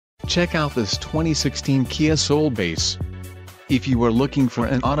Check out this 2016 Kia Soulbase. If you are looking for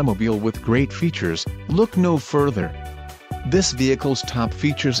an automobile with great features, look no further. This vehicle's top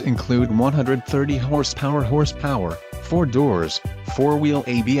features include 130 horsepower, 4 doors, 4-wheel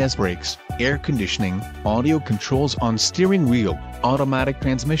ABS brakes, air conditioning, audio controls on steering wheel, automatic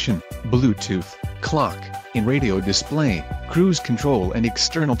transmission, Bluetooth, clock, in-radio display, cruise control and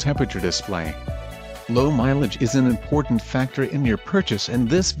external temperature display. Low mileage is an important factor in your purchase, and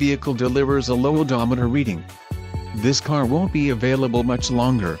this vehicle delivers a low odometer reading. This car won't be available much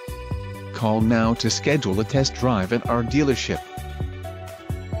longer. Call now to schedule a test drive at our dealership.